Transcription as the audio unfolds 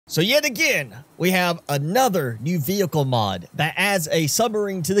So yet again, we have another new vehicle mod that adds a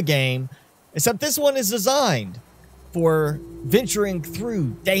submarine to the game, except this one is designed for venturing through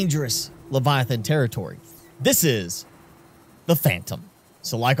dangerous Leviathan territory. This is the Phantom.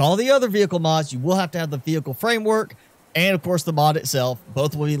 So like all the other vehicle mods, you will have to have the vehicle framework and of course the mod itself.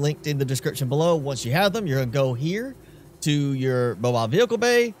 Both will be linked in the description below. Once you have them, you're gonna go here to your mobile vehicle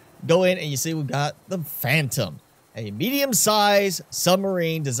bay, go in and you see we've got the Phantom, a medium-sized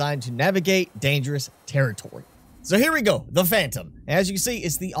submarine designed to navigate dangerous territory. So here we go, the Phantom. As you can see,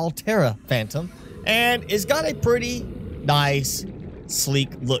 it's the Altera Phantom, and it's got a pretty nice, sleek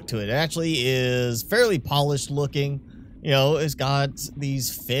look to it. It actually is fairly polished looking. You know, it's got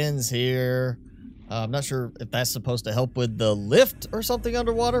these fins here. I'm not sure if that's supposed to help with the lift or something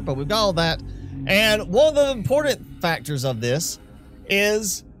underwater, but we've got all that. And one of the important factors of this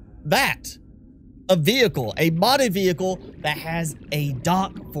is that a vehicle, a modded vehicle that has a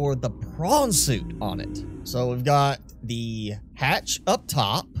dock for the prawn suit on it. So we've got the hatch up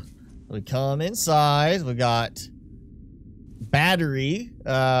top. We come inside. We got battery.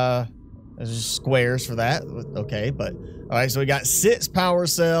 There's squares for that. Okay, but all right. So we got 6 power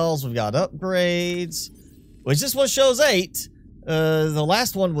cells. We've got upgrades, which this one shows 8. The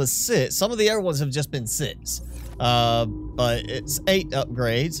last one was 6. Some of the other ones have just been 6. But it's 8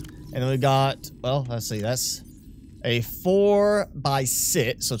 upgrades. And then we got, well, let's see, that's a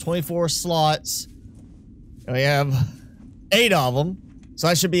 4x6, so 24 slots. And we have 8 of them, so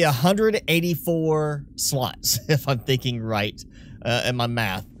that should be 184 slots, if I'm thinking right in my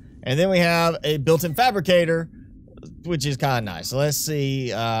math. And then we have a built-in fabricator, which is kind of nice. So let's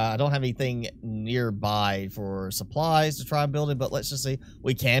see, I don't have anything nearby for supplies to try and build it, but let's just see.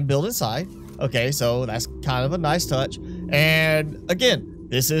 We can build inside. Okay, so that's kind of a nice touch. And again,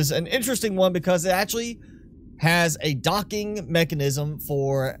 this is an interesting one because it actually has a docking mechanism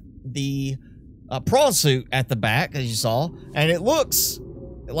for the prawn suit at the back, as you saw. And it looks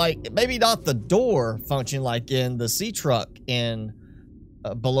like maybe not the door function like in the sea truck in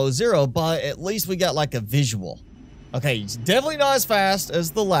Below Zero, but at least we got like a visual. Okay, it's definitely not as fast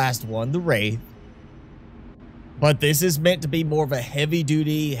as the last one, the Wraith. But this is meant to be more of a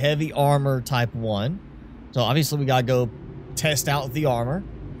heavy-duty, heavy armor type one. So obviously we gotta go test out the armor.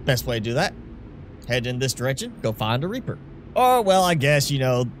 Best way to do that, head in this direction, go find a Reaper. Or, well, I guess, you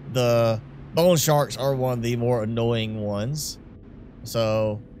know, the bone sharks are one of the more annoying ones.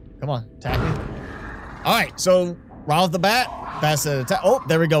 So, come on, attack me. All right, so right off the bat, that's an attack. Oh,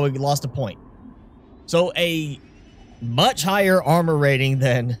 there we go, we lost a point. So, a much higher armor rating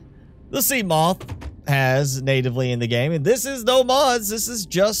than the Sea Moth has natively in the game. And this is no mods, this is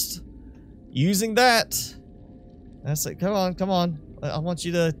just using that. That's it, come on, come on. I want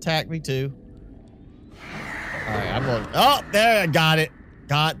you to attack me too. All right, I'm going. Oh, there, I got it.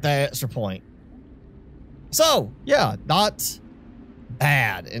 Got that extra point. So, yeah, not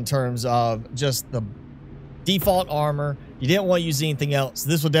bad in terms of just the default armor. You didn't want to use anything else.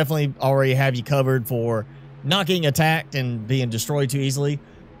 This will definitely already have you covered for not getting attacked and being destroyed too easily.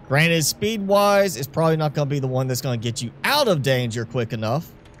 Granted, speed-wise, it's probably not going to be the one that's going to get you out of danger quick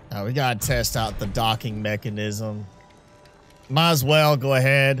enough. Now, we got to test out the docking mechanism. Might as well go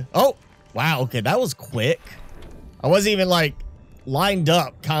ahead. Oh, wow. Okay, that was quick. I wasn't even like lined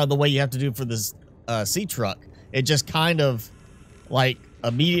up kind of the way you have to do for this sea truck. It just kind of like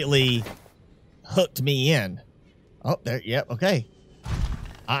immediately hooked me in. Oh, there. Yep. Okay.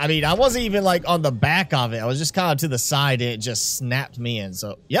 I mean, I wasn't even like on the back of it. I was just kind of to the side and it just snapped me in.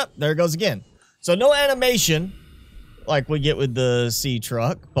 So, yep, there it goes again. So no animation like we get with the sea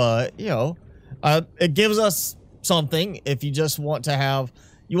truck, but you know, it gives us something if you just want to have,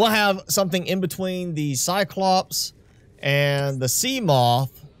 you want to have something in between the Cyclops and the Sea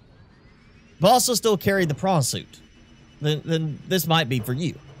Moth, but also still carry the prawn suit. Then this might be for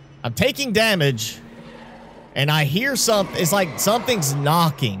you. I'm taking damage and I hear something. It's like something's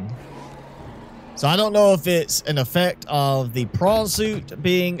knocking. So I don't know if it's an effect of the prawn suit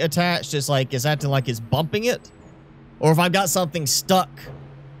being attached. It's like it's acting like it's bumping it, or if I've got something stuck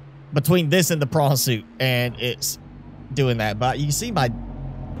between this and the prawn suit and it's doing that. But you see my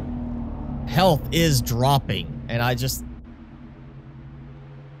health is dropping and I just,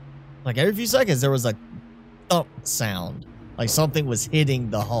 like every few seconds there was a thump sound, like something was hitting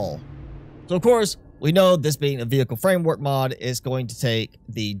the hull. So of course we know this being a vehicle framework mod is going to take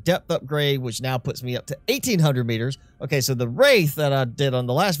the depth upgrade, which now puts me up to 1,800 meters. Okay, so the Wraith that I did on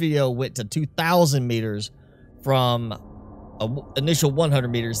the last video went to 2,000 meters from initial 100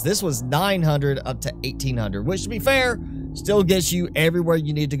 meters. This was 900 up to 1,800, which to be fair, still gets you everywhere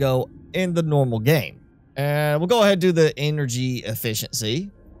you need to go in the normal game. And we'll go ahead and do the energy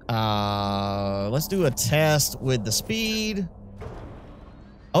efficiency. Let's do a test with the speed.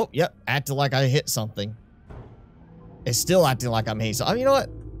 Oh, yep. Acting like I hit something. It's still acting like I'm hitting something. You know what?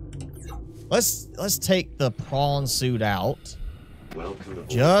 Let's take the prawn suit out.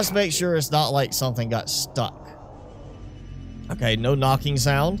 Just make sure it's not like something got stuck. Okay, no knocking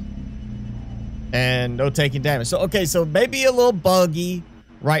sound. And no taking damage. So, okay, so maybe a little buggy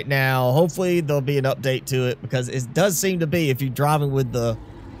right now. Hopefully there'll be an update to it, because it does seem to be, if you're driving with the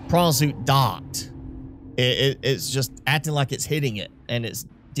prawn suit docked, it's just acting like it's hitting it and it's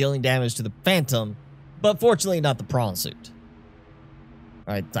dealing damage to the Phantom, but fortunately not the prawn suit.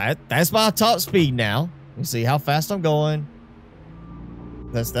 All right, that's my top speed now. You see how fast I'm going.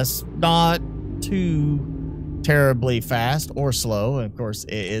 That's not too terribly fast or slow. And of course,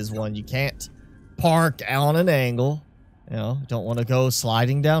 it is one you can't park on an angle. You know, don't want to go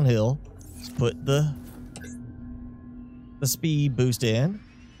sliding downhill. Just put the speed boost in,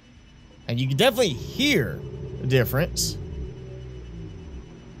 and you can definitely hear the difference.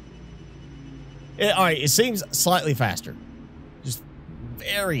 All right, it seems slightly faster, just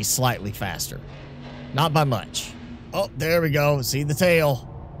very slightly faster, not by much. Oh, there we go. See the tail.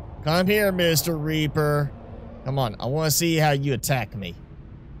 Come here, Mr. Reaper. Come on, I want to see how you attack me.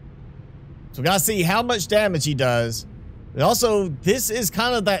 So we gotta see how much damage he does. But also, this is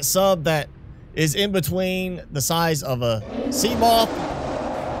kind of that sub that is in between the size of a sea moth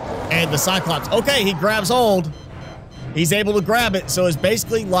and the Cyclops. Okay, he grabs hold. He's able to grab it, so it's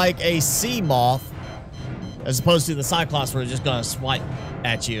basically like a sea moth, as opposed to the Cyclops where it's just gonna swipe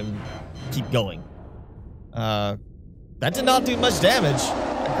at you and keep going. That did not do much damage.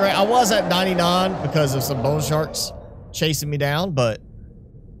 Great, I was at 99 because of some bone sharks chasing me down, but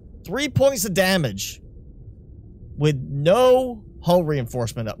 3 points of damage with no hull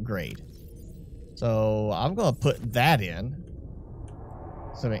reinforcement upgrade. So I'm gonna put that in.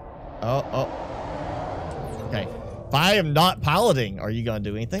 Okay. If I am not piloting, are you gonna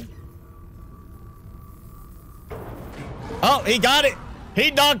do anything? Oh, he got it. He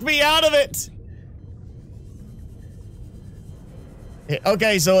knocked me out of it.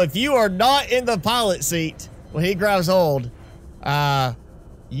 Okay, so if you are not in the pilot seat when he grabs hold,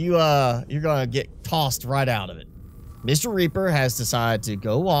 you're gonna get tossed right out of it. Mr. Reaper has decided to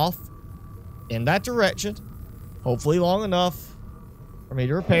go off in that direction, hopefully long enough for me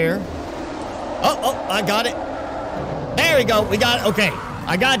to repair. Oh, I got it. There we go. We got it. Okay,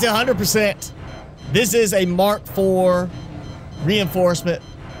 I got it to 100%. This is a Mark IV reinforcement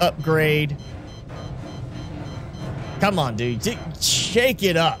upgrade. Come on, dude. Shake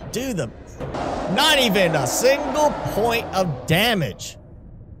it up. Not even a single point of damage.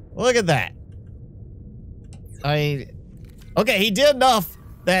 Look at that. I mean, okay, he did enough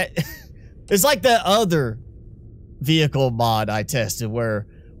that it's like that other vehicle mod I tested where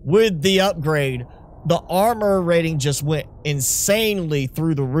with the upgrade, the armor rating just went insanely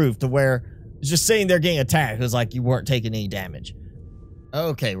through the roof to where it's just sitting there getting attacked. It was like you weren't taking any damage.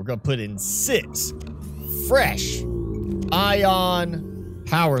 Okay, we're going to put in 6 fresh ion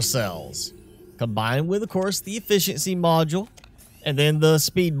power cells, combined with, of course, the efficiency module, and then the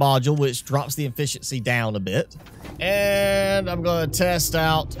speed module, which drops the efficiency down a bit. And I'm going to test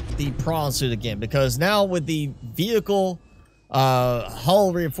out the prawn suit again, because now with the vehicle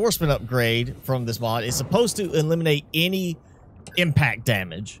hull reinforcement upgrade from this mod, it's supposed to eliminate any impact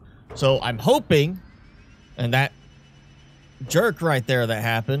damage. So I'm hoping, and that jerk right there that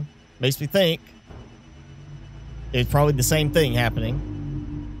happened makes me think it's probably the same thing happening.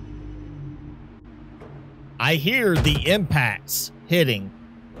 I hear the impacts hitting.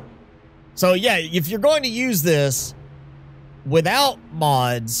 So yeah, if you're going to use this without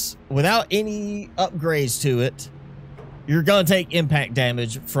mods, without any upgrades to it, you're going to take impact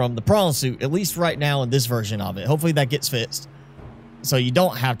damage from the prawn suit, at least right now in this version of it. Hopefully that gets fixed, so you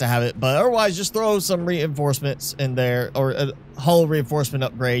don't have to have it. But otherwise, just throw some reinforcements in there, or a hull reinforcement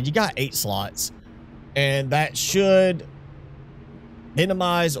upgrade. You got 8 slots, and that should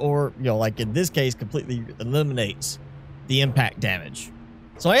minimize, or, you know, like in this case, completely eliminates the impact damage.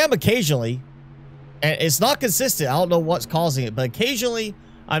 So I am occasionally, and it's not consistent, I don't know what's causing it, but occasionally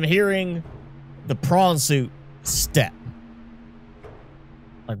I'm hearing the prawn suit step.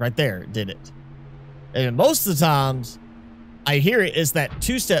 Like right there, it did it. And most of the times I hear it's that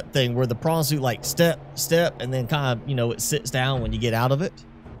 2-step thing where the prawn suit like step, and then kind of, you know, it sits down when you get out of it.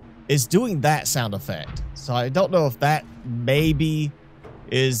 It's doing that sound effect. So I don't know if that maybe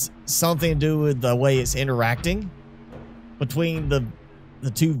is something to do with the way it's interacting between the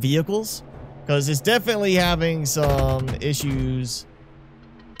two vehicles, because it's definitely having some issues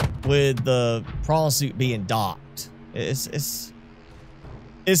with the prawn suit being docked.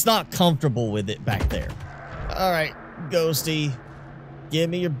 it's not comfortable with it back there. All right, Ghosty, give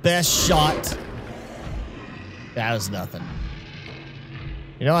me your best shot. That was nothing.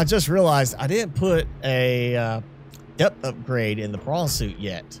 You know, I just realized I didn't put a depth upgrade in the prawn suit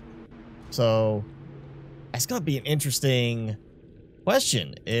yet. So that's going to be an interesting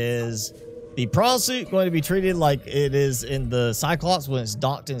question. Is the prawn suit going to be treated like it is in the Cyclops when it's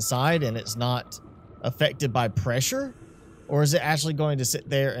docked inside and it's not affected by pressure? Or is it actually going to sit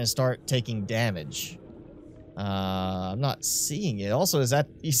there and start taking damage? I'm not seeing it. Also, is that,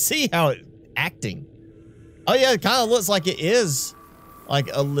 you see how it's acting? Oh yeah, it kind of looks like it is like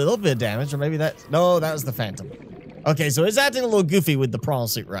a little bit of damage, or maybe that, no, that was the Phantom. Okay, so it's acting a little goofy with the prawn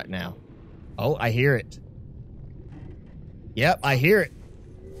suit right now. Oh, I hear it. Yep, I hear it.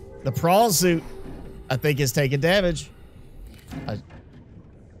 The prawn suit, I think, is taking damage.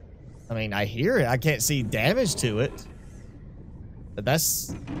 I mean, I hear it. I can't see damage to it. But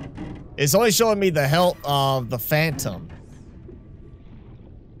that's, it's only showing me the health of the Phantom.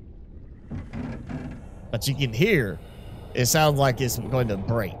 But you can hear, it sounds like it's going to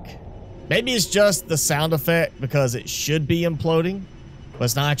break. Maybe it's just the sound effect because it should be imploding, but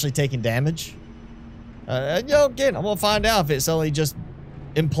it's not actually taking damage. You know, again, I'm going to find out if it's only just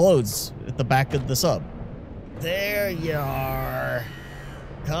implodes at the back of the sub. There you are.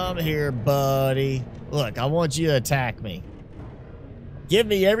 Come here, buddy. Look, I want you to attack me. Give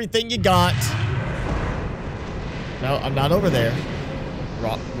me everything you got. No, I'm not over there.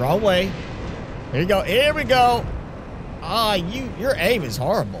 Wrong way. Here you go. Here we go. Ah, your aim is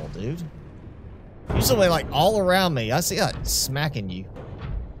horrible, dude. Usually, like, all around me. I see that smacking you.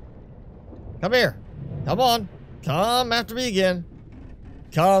 Come here. Come on. Come after me again.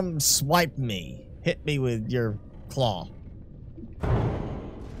 Come swipe me. Hit me with your claw.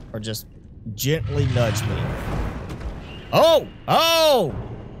 Or just gently nudge me. Oh! Oh!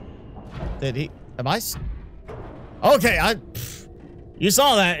 Did he... Am I... Okay, you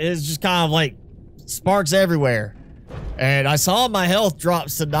saw that. It's just kind of like sparks everywhere. And I saw my health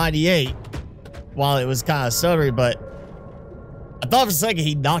drops to 98 while it was kind of stuttery, but I thought for a second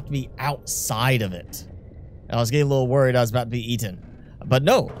he knocked me outside of it. I was getting a little worried I was about to be eaten. But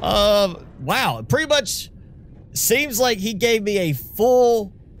no. Wow. Pretty much seems like he gave me a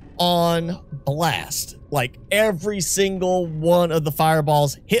full-on blast. Like every single one of the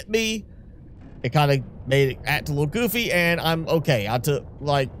fireballs hit me. It kind of made it act a little goofy, and I'm okay. I took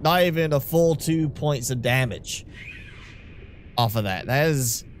like not even a full 2 points of damage off of that.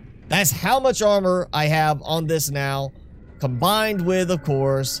 That's how much armor I have on this now, combined with, of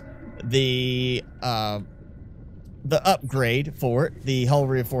course, the upgrade for it, the hull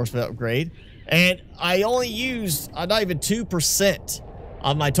reinforcement upgrade. And I only used not even 2%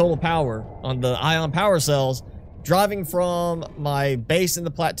 of my total power on the ion power cells, driving from my base in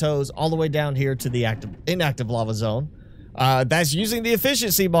the plateaus all the way down here to the inactive lava zone. That's using the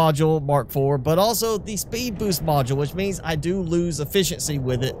efficiency module Mark IV, but also the speed boost module, which means I do lose efficiency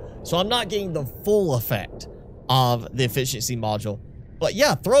with it. So I'm not getting the full effect of the efficiency module. But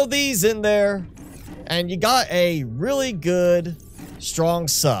yeah, throw these in there and you got a really good, strong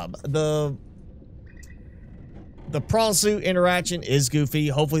sub. The prawn suit interaction is goofy.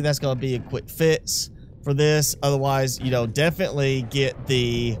 Hopefully that's going to be a quick fix for this. Otherwise, you know, definitely get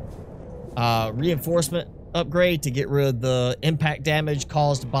the reinforcement upgrade to get rid of the impact damage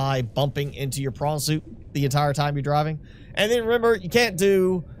caused by bumping into your prawn suit the entire time you're driving. And then remember, you can't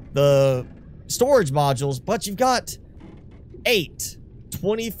do the storage modules, but you've got 8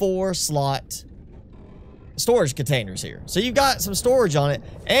 24-slot storage containers here. So you've got some storage on it,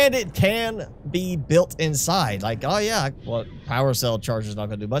 and it can be built inside. Like, oh yeah, well, power cell charger is not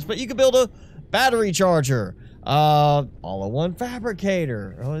going to do much, but you can build a battery charger, all-in-one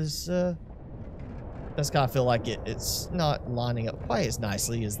fabricator. That's kind of feel like it's not lining up quite as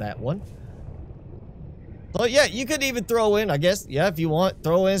nicely as that one. But yeah, you could even throw in, I guess, yeah, if you want,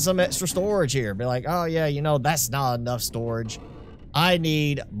 throw in some extra storage here. Be like, oh yeah, you know, that's not enough storage. I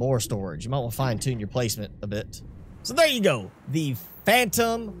need more storage. You might want to fine-tune your placement a bit. So there you go. The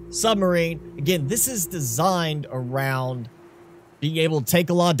Phantom submarine. Again, this is designed around being able to take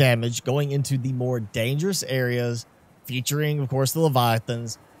a lot of damage, going into the more dangerous areas, featuring, of course, the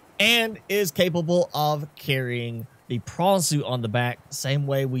Leviathans, and is capable of carrying the prawn suit on the back, same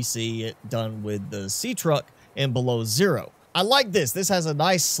way we see it done with the Sea Truck in Below Zero. I like this. This has a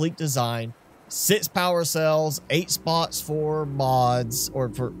nice, sleek design. 6 power cells, 8 spots for mods or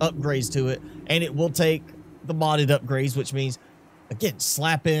for upgrades to it, and it will take the modded upgrades, which means, again,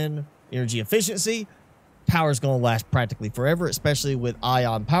 slap in energy efficiency. Power's going to last practically forever, especially with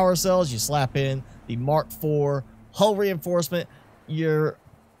ion power cells. You slap in the Mark IV hull reinforcement, you're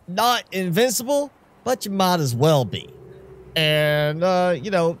not invincible, but you might as well be. And,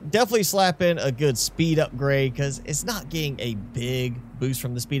 you know, definitely slap in a good speed upgrade, because it's not getting a big boost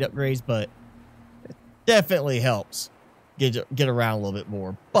from the speed upgrades, but it definitely helps get around a little bit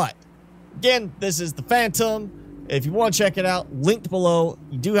more. But, again, this is the Phantom. If you want to check it out, linked below.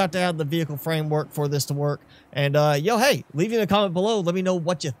 You do have to have the vehicle framework for this to work. And, yo, hey, leave in a comment below. Let me know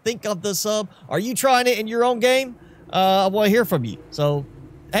what you think of the sub. Are you trying it in your own game? I want to hear from you. So,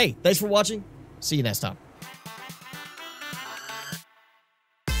 hey, thanks for watching. See you next time.